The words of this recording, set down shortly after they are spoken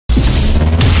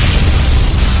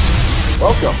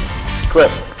Welcome,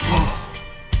 Cliff.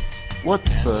 What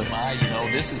As the? am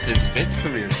I, this is his 5th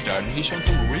career start, and he's shown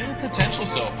some real potential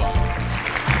so far.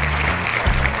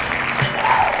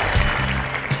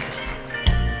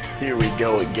 Here we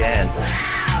go again.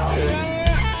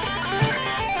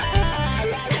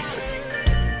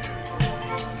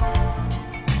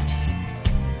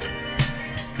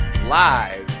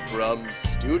 Live from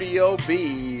Studio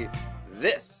B,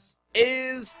 this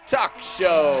is Talk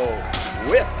Show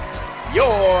with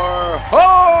your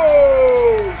host.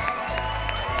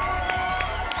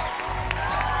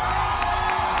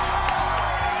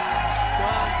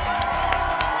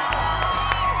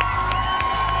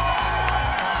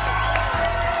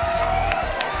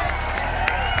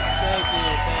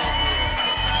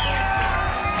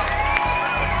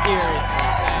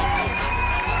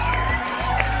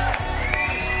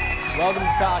 Welcome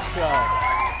to Talk Show.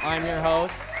 I'm your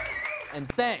host, and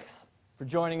thanks for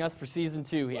joining us for Season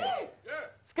 2 here.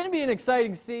 It's going to be an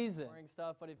exciting season.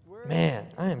 Man,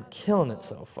 I am killing it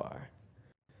so far.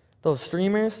 Those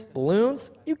streamers,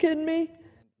 balloons, you kidding me?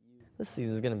 This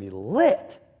season's going to be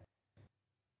lit.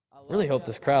 I really hope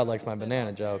this crowd likes my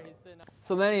banana joke.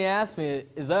 So then he asked me,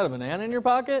 is that a banana in your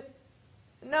pocket?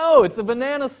 No, it's a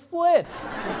banana split.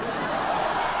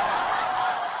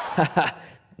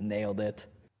 Nailed it.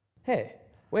 Hey,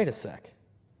 wait a sec.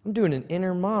 I'm doing an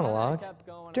inner monologue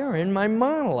during my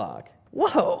monologue.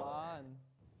 Whoa!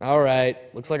 All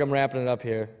right, looks like I'm wrapping it up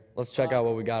here. Let's check out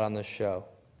what we got on this show.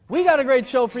 We got a great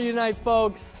show for you tonight,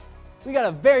 folks. We got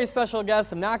a very special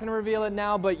guest. I'm not going to reveal it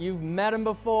now, but you've met him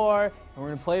before, and we're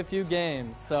going to play a few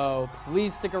games. So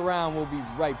please stick around. We'll be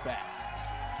right back.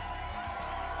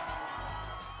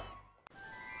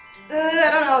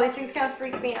 I don't know, these things kind of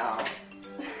freak me out.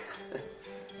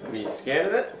 Are you scared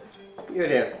of it? Good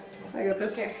here. I got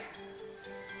this. Here.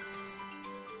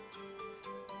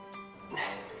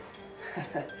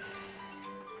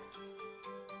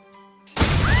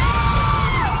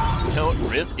 Don't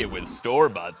risk it with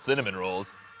store-bought cinnamon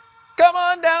rolls. Come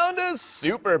on down to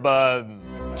Super Buns,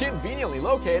 conveniently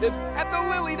located at the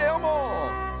Lilydale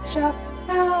Mall. Shop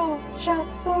now, shop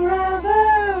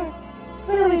forever.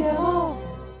 Lilydale Mall.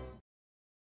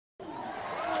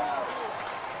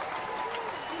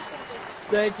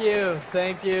 Thank you,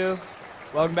 thank you.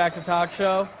 Welcome back to Talk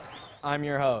Show. I'm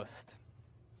your host.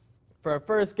 For our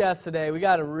first guest today, we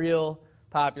got a real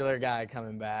popular guy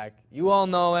coming back. You all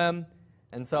know him,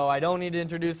 and so I don't need to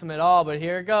introduce him at all, but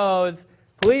here it goes.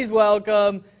 Please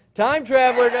welcome Time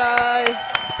Traveler Guy.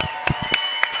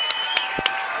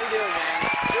 How you doing, man?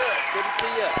 Good to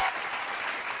see you.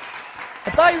 I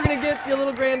thought you were going to get your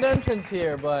little grand entrance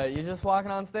here, but you just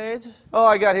walking on stage? Oh,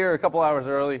 I got here a couple hours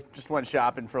early. Just went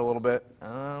shopping for a little bit.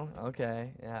 Oh,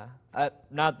 okay, yeah.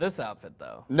 Not this outfit,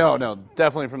 though. No,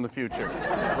 definitely from the future.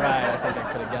 Right, I think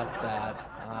I could have guessed that.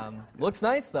 Looks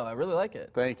nice, though. I really like it.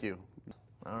 Thank you.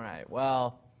 All right,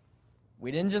 well,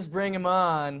 we didn't just bring him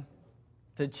on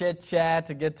to chit-chat,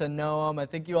 to get to know him. I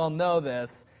think you all know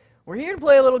this. We're here to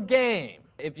play a little game.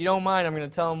 If you don't mind, I'm going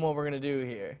to tell him what we're going to do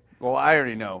here. Well, I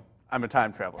already know. I'm a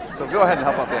time traveler, so go ahead and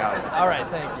help out the audience. All right,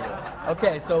 thank you.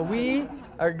 Okay, so we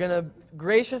are going to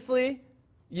graciously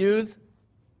use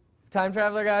Time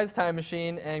Traveler Guy's time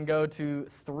machine and go to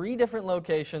 3 different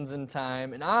locations in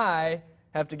time, and I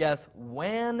have to guess,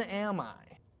 when am I?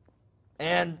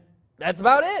 And that's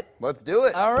about it. Let's do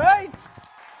it. All right.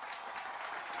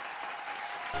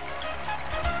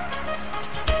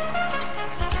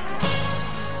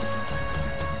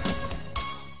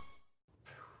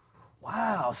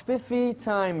 Wow, spiffy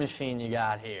time machine you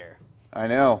got here. I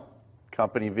know.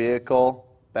 Company vehicle.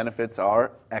 Benefits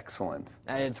are excellent.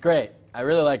 It's great. I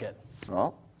really like it.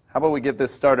 Well, how about we get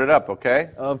this started up, okay?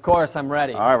 Of course, I'm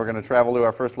ready. All right, we're going to travel to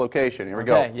our first location. Here we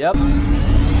go. Okay, yep.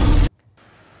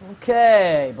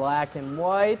 Okay, black and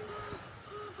white.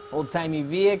 Old-timey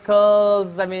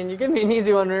vehicles. I mean, you're giving me an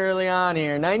easy one early on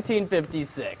here.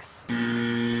 1956.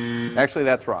 Actually,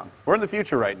 that's wrong. We're in the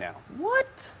future right now.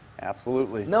 What?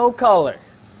 Absolutely. No color.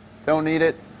 Don't need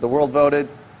it. The world voted.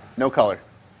 No color.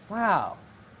 Wow.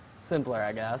 Simpler,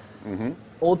 I guess. Mm-hmm.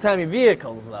 Old-timey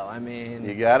vehicles, though. I mean,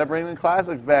 You got to bring the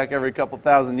classics back every couple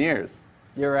thousand years.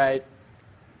 you're right.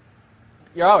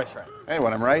 You're always right. Hey,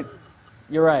 when I'm right.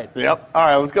 You're right. Yep. All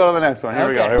right, let's go to the next one. Here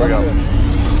we go. Okay, Here we let's go. do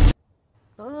it.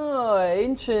 Oh,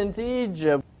 ancient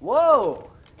Egypt.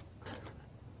 Whoa.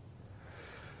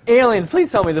 Aliens,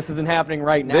 please tell me this isn't happening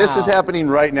right now. This is happening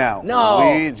right now.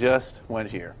 No. We just went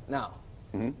here. No.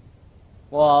 Mhm.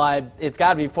 Well, it's got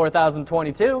to be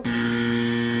 4022.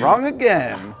 Wrong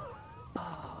again.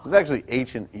 It's actually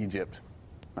ancient Egypt,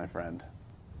 my friend.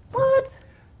 What?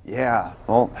 Yeah.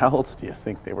 Well, how else do you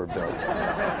think they were built?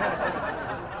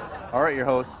 All right, your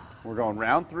host. We're going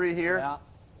round 3 here. Yeah.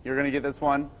 You're going to get this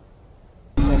one.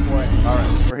 Go for it. All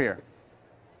right, we're here.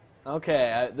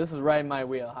 Okay, this is right in my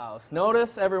wheelhouse.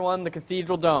 Notice, everyone, the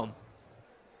cathedral dome.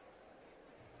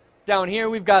 Down here,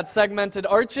 we've got segmented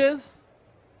arches.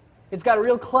 It's got a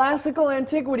real classical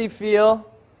antiquity feel,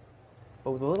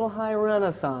 but with a little high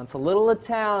Renaissance, a little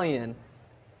Italian.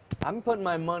 I'm putting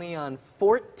my money on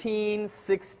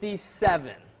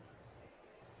 1467.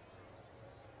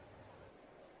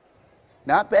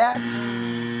 Not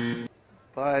bad,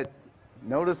 but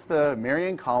notice the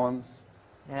Marian columns.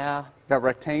 Yeah, Got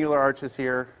rectangular arches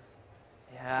here.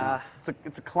 yeah,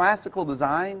 It's a classical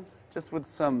design, just with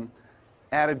some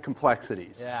added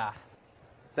complexities. yeah.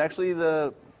 It's actually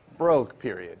the Baroque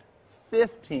period,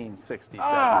 1567.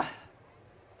 Ah,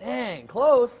 dang,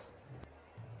 close.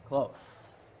 Close.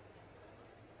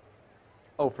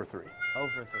 0 for 3. 0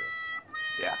 for 3.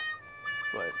 Yeah,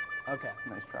 but Okay.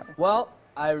 nice try. Well,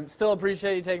 I still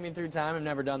appreciate you taking me through time. I've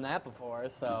never done that before,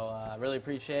 so I really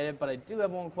appreciate it. But I do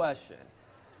have one question.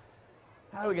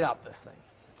 How do we get off this thing?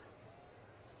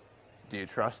 Do you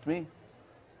trust me?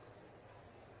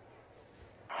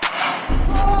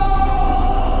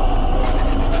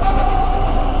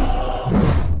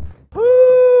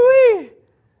 Woo-wee!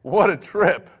 What a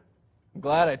trip. I'm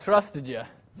glad I trusted you.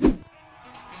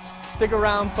 Stick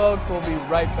around, folks. We'll be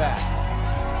right back.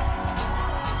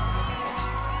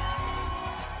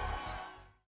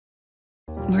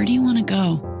 Where do you want to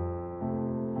go?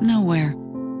 Nowhere.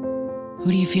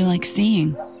 Who do you feel like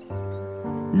seeing?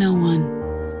 No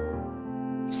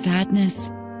one. Sadness,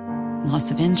 loss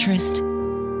of interest,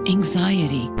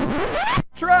 anxiety.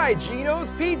 Try Gino's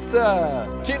Pizza,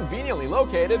 conveniently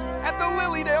located at the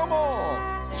Lilydale Mall.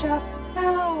 Shop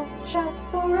now, shop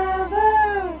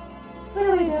forever.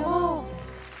 Lilydale Mall.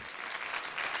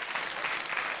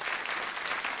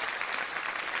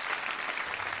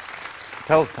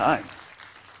 Tell us time.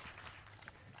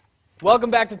 Welcome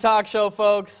back to Talk Show,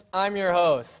 folks. I'm your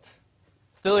host.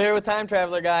 Still here with Time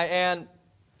Traveler Guy, and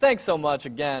thanks so much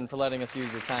again for letting us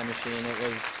use your time machine. It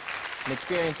was an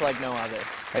experience like no other.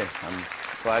 Hey, I'm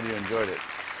glad you enjoyed it.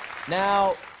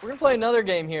 Now, we're going to play another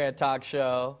game here at Talk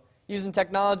Show using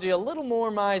technology a little more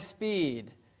my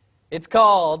speed. It's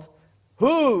called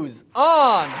Who's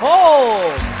on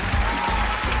Hold?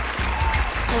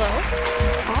 Hello?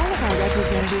 All of our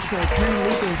representatives are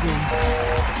currently busy.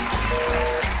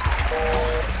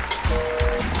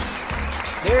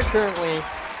 There are currently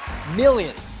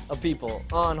millions of people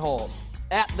on hold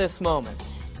at this moment.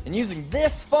 And using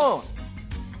this phone,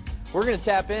 we're going to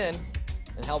tap in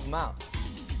and help them out.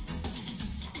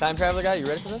 Time Traveler Guy, you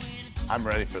ready for this? I'm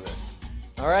ready for this.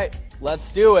 All right, let's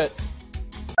do it.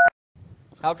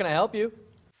 How can I help you?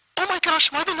 Oh my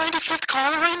gosh, am I the 95th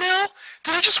caller right now?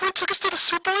 Did I just win tickets to the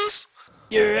Soup Boys?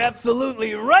 You're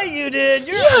absolutely right, you did.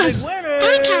 You're Yes! a big winner.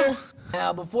 Thank you!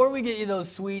 Now, before we get you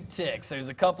those sweet ticks, there's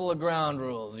a couple of ground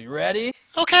rules. You ready?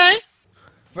 Okay.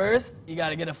 First, you got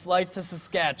to get a flight to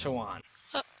Saskatchewan.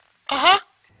 Uh-huh.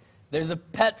 There's a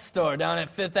pet store down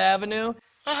at 5th Avenue.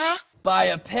 Uh-huh. Buy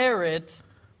a parrot.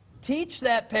 Teach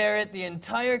that parrot the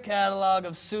entire catalog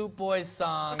of Soup Boys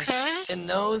songs. Okay. And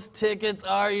those tickets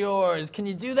are yours. Can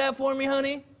you do that for me,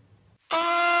 honey?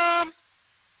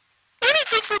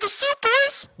 Anything for the Soup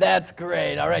Boys? That's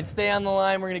great. All right, stay on the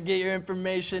line. We're going to get your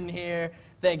information here.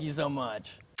 Thank you so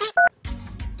much. I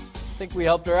think we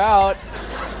helped her out.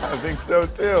 I think so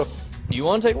too. You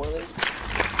want to take one of these?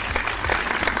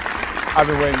 I've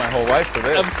been waiting my whole life for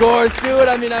this. Of course, do it.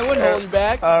 I mean, I wouldn't hold you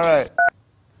back. All right.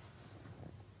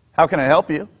 How can I help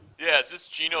you? Yeah, is this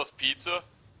Gino's Pizza?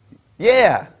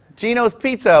 Yeah, Gino's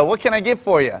Pizza. What can I get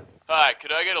for you? Hi,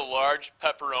 could I get a large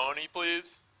pepperoni,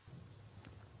 please?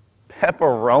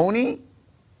 Pepperoni?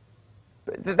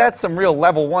 That's some real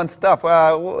level 1 stuff.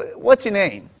 What's your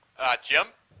name?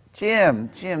 Jim?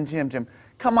 Jim.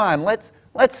 Come on, let's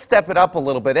step it up a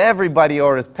little bit. Everybody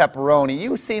orders pepperoni.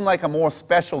 You seem like a more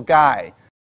special guy.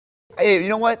 Hey, you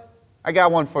know what? I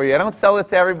got one for you. I don't sell this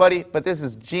to everybody, but this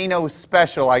is Gino's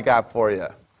special I got for you.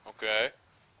 Okay.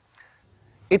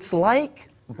 It's like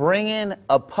bringing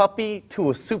a puppy to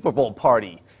a Super Bowl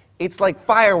party. It's like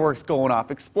fireworks going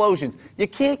off, explosions. You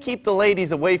can't keep the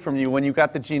ladies away from you when you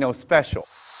got the Gino special.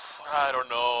 I don't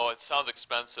know. It sounds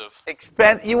expensive.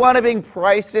 You want to bring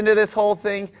price into this whole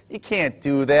thing? You can't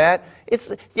do that.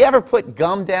 You ever put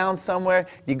gum down somewhere?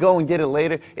 You go and get it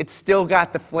later. It's still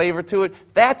got the flavor to it.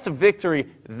 That's a victory.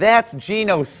 That's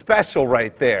Gino's special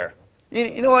right there.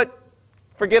 You know what?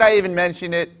 Forget I even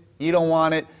mentioned it. You don't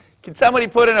want it. Can somebody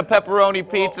put in a pepperoni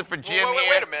pizza for Jim here?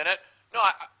 Wait a minute. No,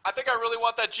 I think I really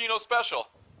want that Gino special.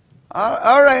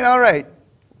 All right.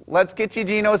 Let's get you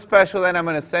Gino's special, then I'm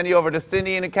going to send you over to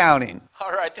Cindy in accounting.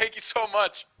 All right, thank you so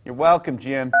much. You're welcome,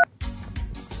 Jim.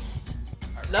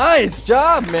 Nice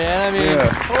job, man. I mean,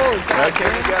 Yeah. holy That cow.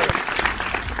 came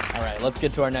together. All right, let's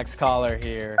get to our next caller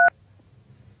here.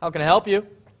 How can I help you?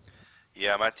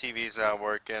 Yeah, my TV's not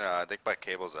working. I think my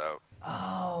cable's out.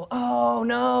 Oh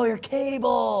no, your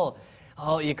cable.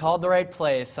 Oh, you called the right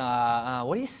place. What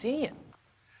are you seeing?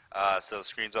 So the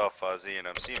screen's all fuzzy, and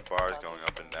I'm seeing bars going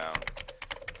up and down.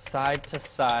 Side to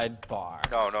side bars.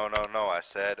 No. I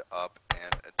said up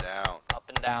and down. Up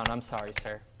and down. I'm sorry,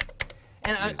 sir.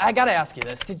 And I gotta ask you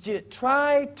this. Did you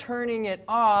try turning it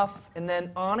off and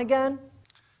then on again?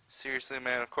 Seriously,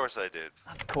 man? Of course I did.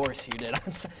 Of course you did.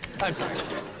 I'm sorry,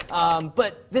 sir.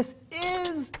 But this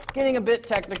is getting a bit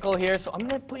technical here, so I'm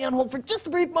going to put you on hold for just a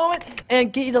brief moment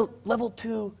and get you to level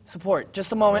 2 support.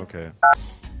 Just a moment. Okay.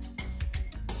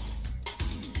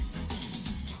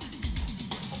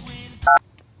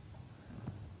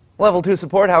 Level 2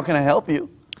 support, how can I help you?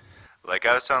 Like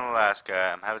I was telling the last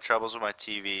guy, I'm having troubles with my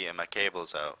TV and my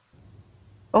cable's out.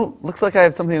 Oh, looks like I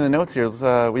have something in the notes here.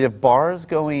 We have bars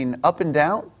going up and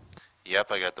down.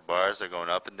 Yep, I got the bars. They're going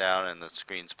up and down, and the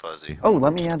screen's fuzzy. Oh,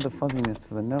 let me add the fuzziness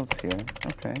to the notes here.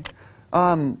 Okay.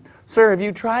 Sir, have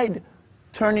you tried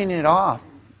turning it off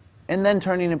and then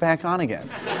turning it back on again?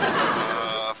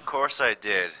 Of course I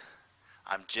did.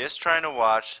 I'm just trying to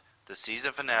watch the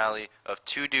season finale of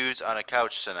Two Dudes on a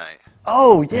Couch tonight.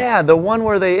 Oh, yeah, the one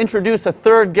where they introduce a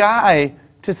third guy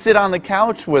to sit on the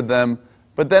couch with them,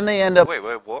 but then they end up... Wait,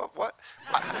 what?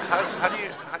 How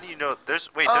do you know? There's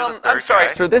a third I'm sorry,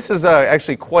 guy? sir. This is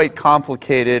actually quite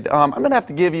complicated. I'm going to have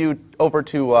to give you over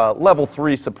to level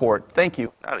 3 support. Thank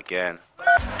you. Not again.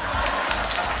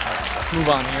 Let's move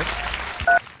on here.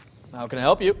 How can I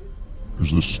help you?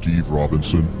 Is this Steve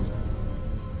Robinson?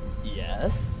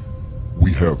 Yes.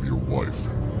 We have your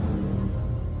wife.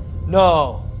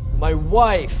 No, my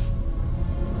wife.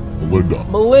 Melinda.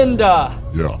 Melinda.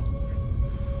 Yeah.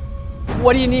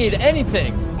 What do you need?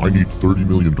 Anything. I need $30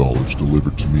 million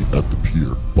delivered to me at the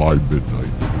pier by midnight.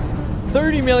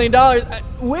 $30 million?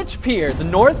 Which pier? The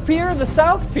North Pier or the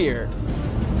South Pier?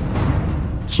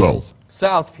 South.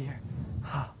 South Pier.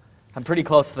 I'm pretty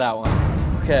close to that one.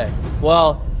 Okay.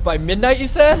 Well, by midnight you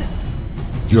said?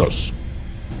 Yes.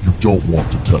 You don't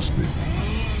want to test me.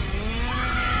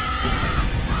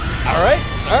 All right.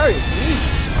 Sorry.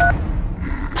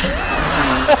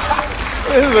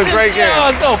 This is a great game. Oh,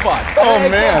 it's so fun. Oh, Hey,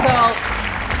 man.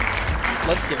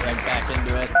 Let's get right back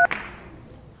into it.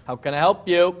 How can I help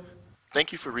you?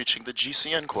 Thank you for reaching the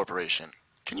GCN Corporation.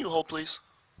 Can you hold, please?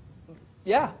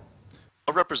 Yeah.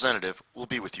 A representative will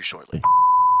be with you shortly.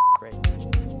 Great.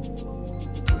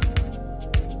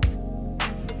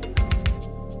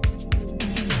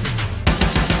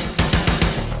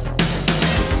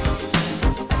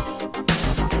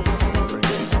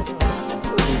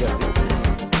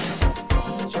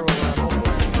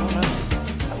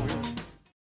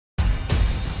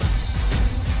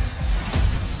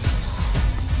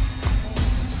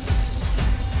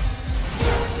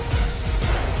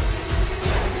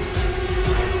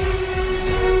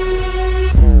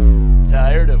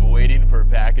 Tired of waiting for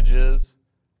packages?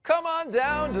 Come on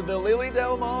down to the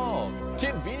Lilydale Mall,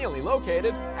 conveniently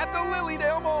located at the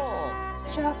Lilydale Mall.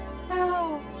 Shop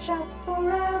now, shop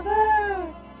forever.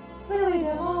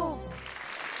 Lilydale Mall.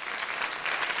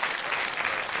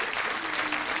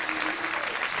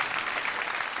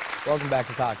 Welcome back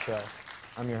to Talk Show.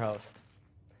 I'm your host.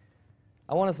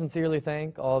 I want to sincerely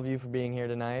thank all of you for being here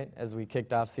tonight as we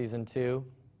kicked off Season 2.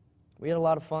 We had a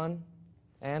lot of fun,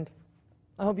 and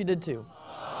I hope you did too.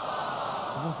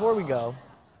 But before we go,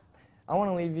 I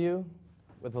want to leave you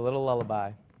with a little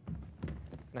lullaby,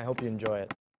 and I hope you enjoy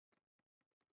it.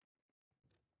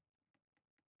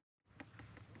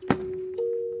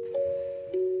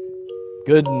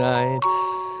 Good night.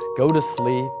 Go to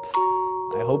sleep.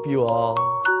 I hope you all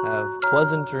have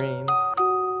pleasant dreams.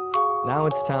 Now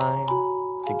it's time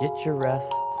to get your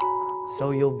rest,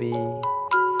 so you'll be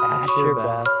at your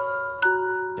best.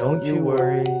 Don't you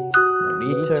worry, no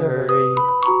need to hurry.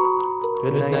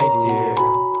 Good night, dear.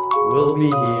 We'll be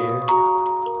here.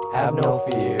 Have no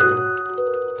fear.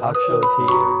 Talk show's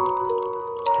here.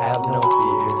 Have no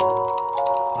fear.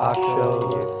 Talk show's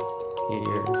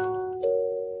here.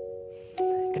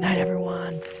 Good night, everyone.